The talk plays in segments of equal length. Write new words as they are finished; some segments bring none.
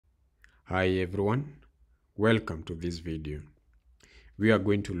Hi everyone, welcome to this video. We are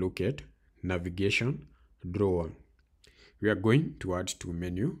going to look at navigation drawer. We are going to add two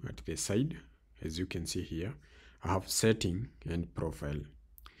menus at the side. As you can see here, I have setting and profile.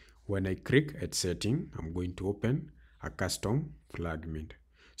 When I click at setting, I'm going to open a custom fragment.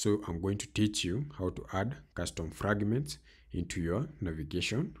 So I'm going to teach you how to add custom fragments into your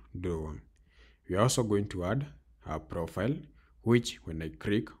navigation drawer. We are also going to add a profile, which when I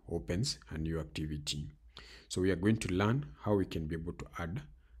click opens a new activity. So we are going to learn how we can be able to add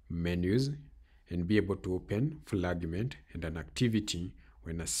menus and be able to open fragment and an activity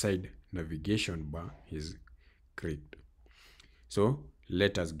when a side navigation bar is clicked. So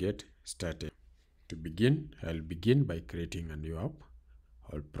let us get started. To begin, I'll begin by creating a new app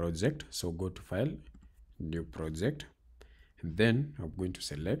or project. So go to File, New Project, and then I'm going to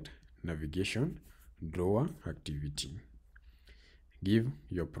select Navigation Drawer Activity. Give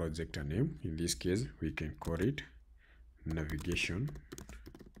your project a name. In this case, we can call it Navigation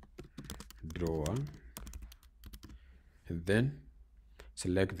Drawer. And then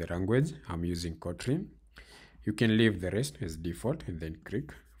select the language. I'm using Kotlin. You can leave the rest as default and then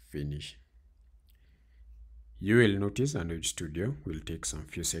click Finish. You will notice Android Studio will take some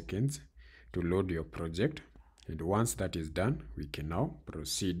few seconds to load your project. And once that is done, we can now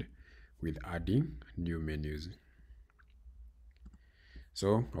proceed with adding new menus.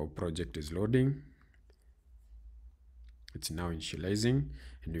 So our project is loading. It's now initializing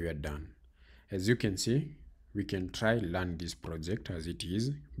and we are done. As you can see, we can try learn this project as it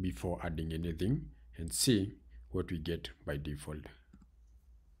is before adding anything and see what we get by default.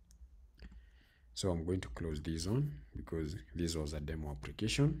 So I'm going to close this one because this was a demo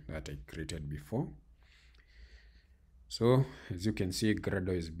application that I created before. So as you can see,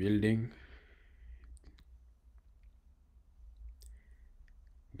 Gradle is building.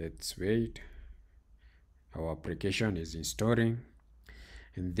 Let's wait. Our application is installing,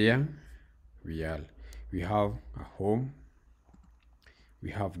 and there we are. We have a home, we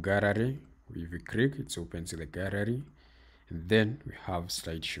have gallery. If we click, it opens the gallery, and then we have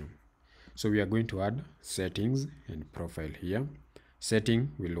slideshow. So we are going to add settings and profile here.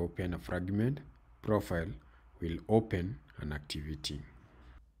 Setting will open a fragment, profile will open an activity.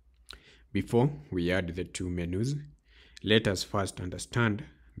 Before we add the two menus, let us first understand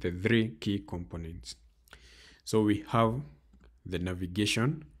the three key components. So we have the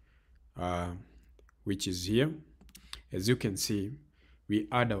navigation, which is here. As you can see, we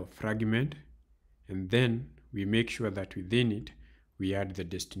add our fragment and then we make sure that within it, we add the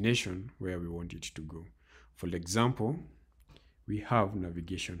destination where we want it to go. For example, we have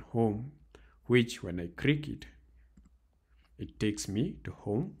navigation home, which when I click it, it takes me to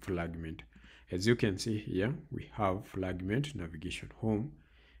home fragment. As you can see here, we have fragment navigation home,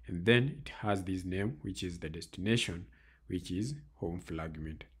 and then it has this name, which is the destination, which is home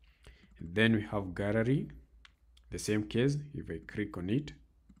fragment. And then we have gallery. The same case, if I click on it,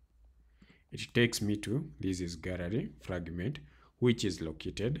 it takes me to, this is gallery fragment, which is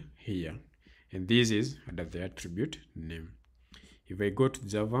located here. And this is under the attribute name. If I go to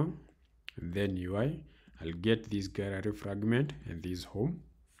Java, and then UI, I'll get this gallery fragment and this home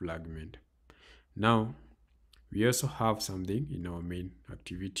fragment. Now, we also have something in our main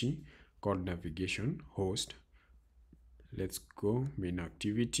activity called navigation host. Let's go main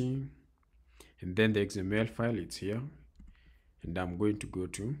activity, and then the XML file is here, and I'm going to go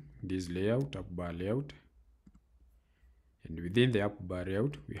to this layout, app bar layout, and within the app bar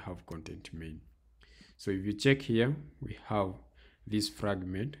layout we have content main. So if you check here, we have this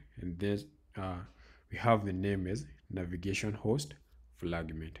fragment, and then we have the name as navigation host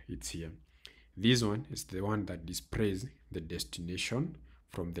fragment. It's here. This one is the one that displays the destination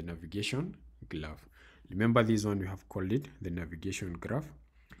from the navigation graph. Remember, this one we have called it the navigation graph.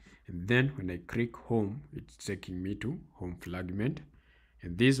 And then when I click home, it's taking me to home fragment.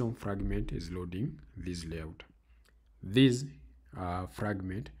 And this home fragment is loading this layout. This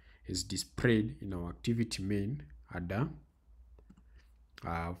fragment is displayed in our activity main under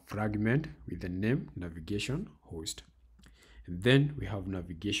fragment with the name navigation host. And then we have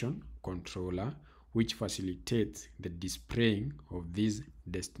navigation controller, which facilitates the displaying of this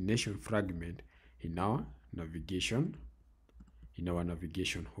destination fragment in our navigation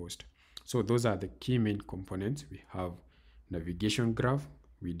host. So those are the key main components. We have navigation graph,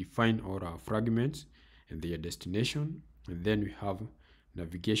 we define all our fragments and their destination, and then we have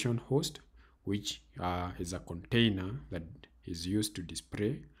navigation host, which is a container that is used to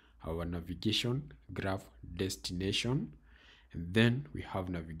display our navigation graph destination. And then we have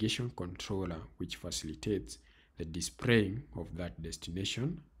navigation controller, which facilitates the displaying of that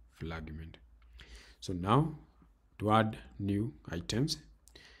destination fragment. So now to add new items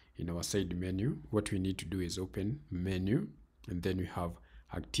in our side menu, what we need to do is open menu, and then we have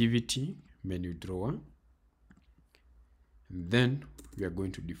activity menu drawer. And then we are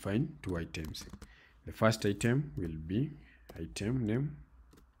going to define two items. The first item will be item name.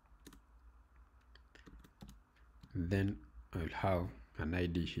 Then I'll have an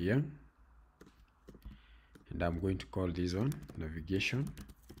ID here, and I'm going to call this one navigation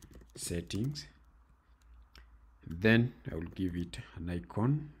settings. Then I will give it an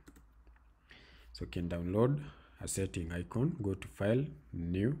icon. So you can download a setting icon, go to file,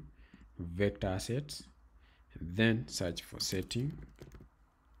 new, vector assets, and then search for setting.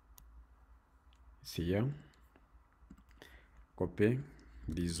 It's here. Copy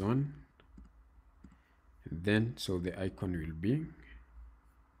this one. And then so the icon will be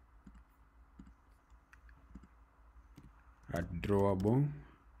at drawable,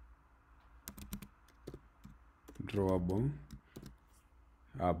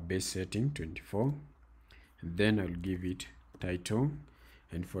 base setting 24, and then I'll give it title,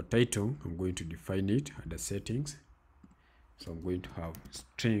 and for title I'm going to define it at the settings. So I'm going to have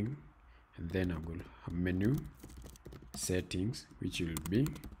string, and then I'm going to have menu settings, which will be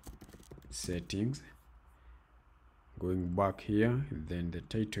settings. Going back here, and then the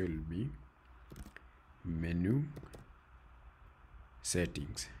title will be menu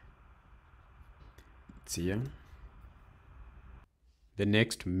settings. It's here. The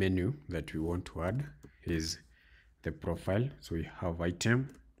next menu that we want to add is the profile. So we have item,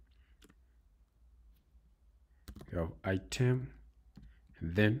 and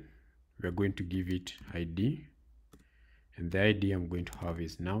then we are going to give it ID, and the ID I'm going to have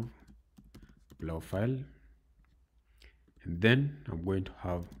is now profile, and then I'm going to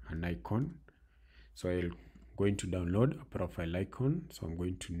have an icon. So I'm going to download a profile icon. So I'm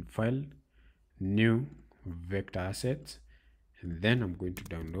going to file, new, vector assets, and then I'm going to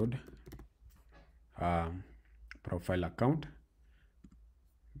download profile account.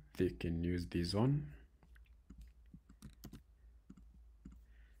 They can use this one.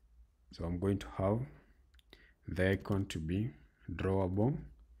 So I'm going to have the icon to be drawable.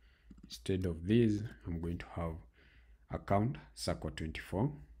 Instead of this, I'm going to have account circle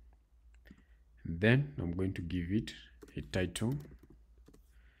 24. And then I'm going to give it a title,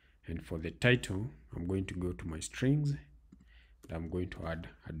 and for the title I'm going to go to my strings, and I'm going to add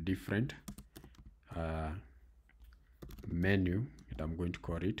a different menu, and I'm going to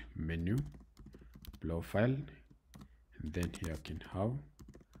call it menu profile, and then here I can have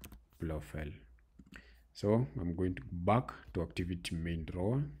profile. So I'm going to go back to activity main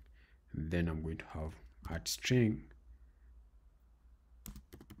drawer, and then I'm going to have add string,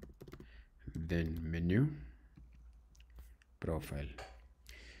 then menu profile.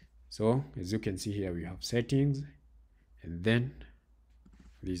 So as you can see here, we have settings, and then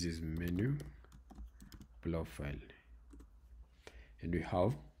this is menu profile, and we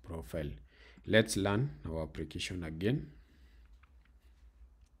have profile. Let's learn our application again.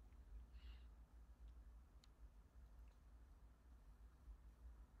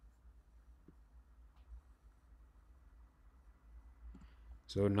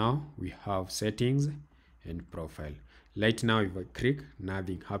 So now we have settings and profile. Right now, if I click,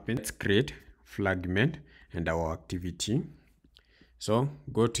 nothing happens. Let's create fragment and our activity. So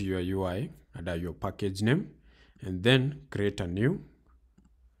go to your UI, add your package name, and then create a new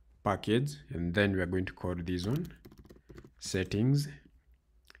package, and then we are going to call this one settings.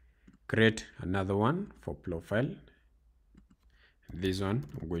 Create another one for profile. This one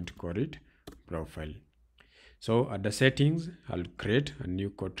I'm going to call it profile. So at the settings, I'll create a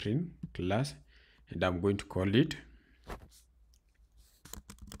new Kotlin class, and I'm going to call it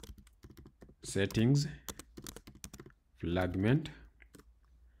settings fragment,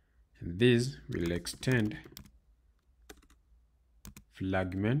 and this will extend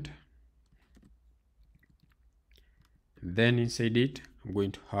fragment. Then inside it, I'm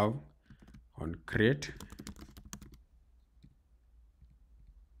going to have on create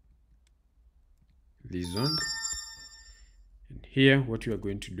this one, and here what we are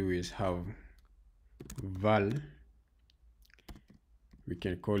going to do is have val, we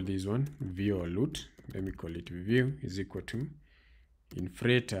can call this one view or loot. Let me call it view is equal to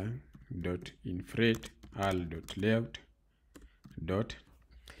inflator dot inflate all dot layout dot.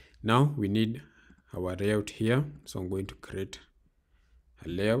 Now we need our layout here, so I'm going to create a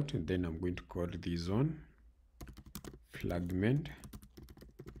layout, and then I'm going to call this one fragment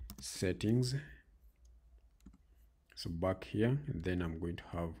settings. So back here, and then I'm going to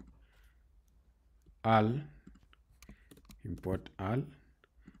have all, import all,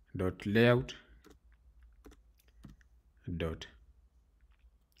 dot layout dot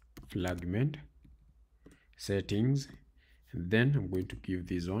fragment settings, and then I'm going to give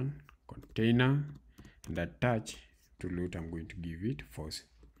this one container, and attach to root I'm going to give it false.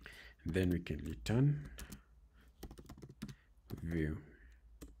 And then we can return view.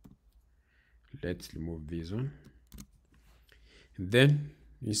 Let's remove this one, and then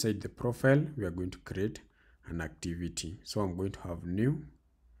inside the profile we are going to create an activity. So I'm going to have new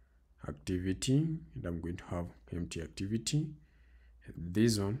activity, and I'm going to have empty activity, and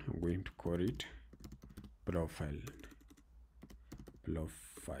this one I'm going to call it profile.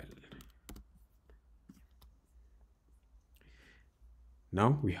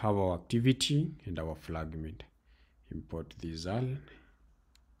 Now we have our activity and our fragment. Import this all.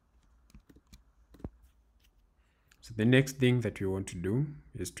 So the next thing that we want to do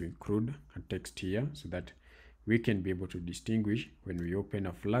is to include a text here, so that we can be able to distinguish when we open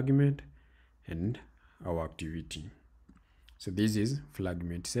a fragment and our activity. So this is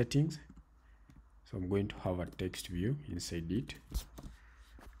fragment settings. So I'm going to have a text view inside it.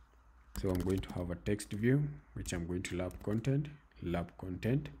 So I'm going to have a text view, which I'm going to lab content,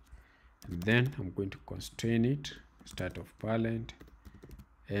 and then I'm going to constrain it, start of parent,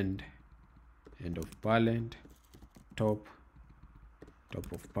 end of parent, top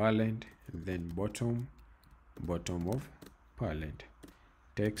of parent, and then bottom of parent.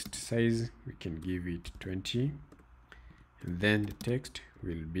 Text size, we can give it 20, and then the text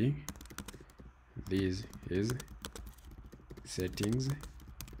will be, this is settings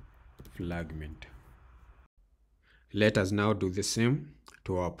fragment. Let us now do the same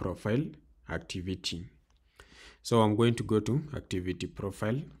to our profile activity. So I'm going to go to activity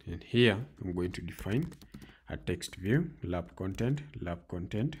profile, and here I'm going to define a text view, lab content.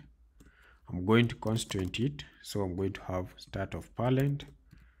 I'm going to constrain it, so I'm going to have start of parent,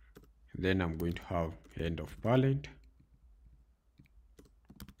 then I'm going to have end of parent,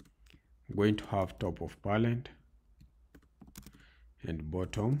 I'm going to have top of parent and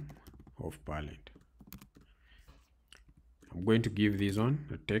bottom of parent. I'm going to give this one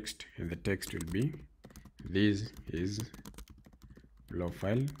a text, and the text will be, this is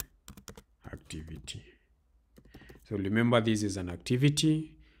profile activity. So remember, this is an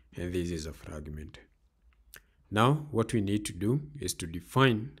activity and this is a fragment. Now what we need to do is to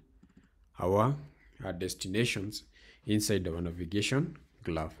define our destinations inside our navigation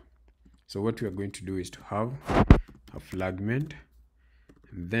graph. So what we are going to do is to have a fragment,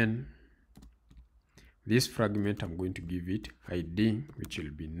 and then this fragment I'm going to give it ID, which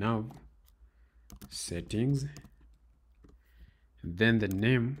will be nav settings, and then the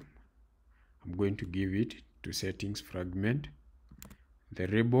name I'm going to give it to settings fragment. The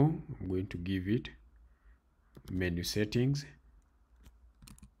label I'm going to give it menu settings,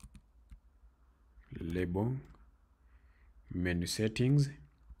 label menu settings,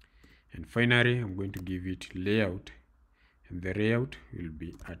 and finally I'm going to give it layout, and the layout will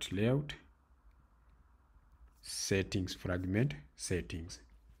be at layout settings fragment settings.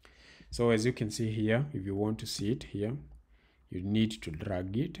 So as you can see here, if you want to see it here, you need to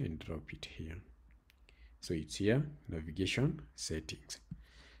drag it and drop it here. So it's here, navigation settings.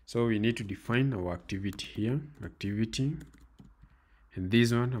 So we need to define our activity here, activity, and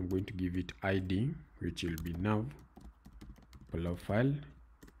this one I'm going to give it ID, which will be nav profile,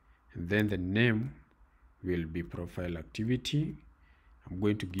 and then the name will be profile activity. I'm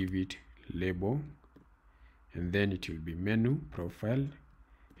going to give it label, and then it will be menu profile,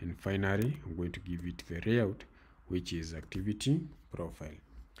 and finally I'm going to give it the layout, which is activity profile.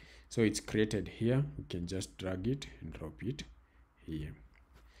 So it's created here. We can just drag it and drop it here.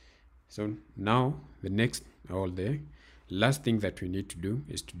 So now the last thing that we need to do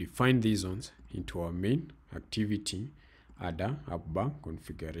is to define these ones into our main activity ada app bar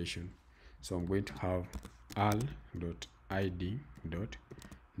configuration. So I'm going to have al.id.nav.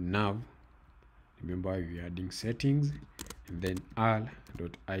 Remember, we are adding settings, and then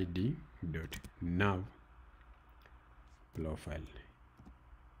al.id.nav profile.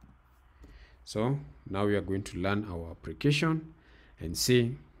 So now we are going to learn our application and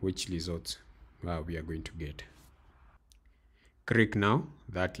see which results we are going to get. Click now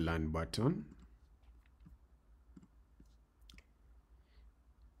that learn button.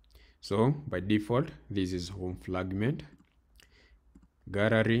 So by default, this is home fragment.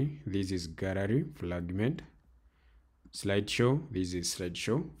 Gallery, this is gallery fragment. Slideshow, this is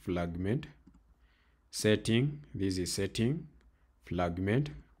slideshow fragment. Setting, this is setting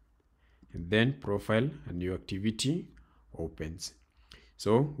fragment. And then profile, a new activity opens.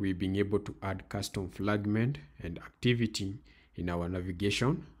 So we've been able to add custom fragment and activity in our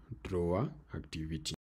navigation drawer activity.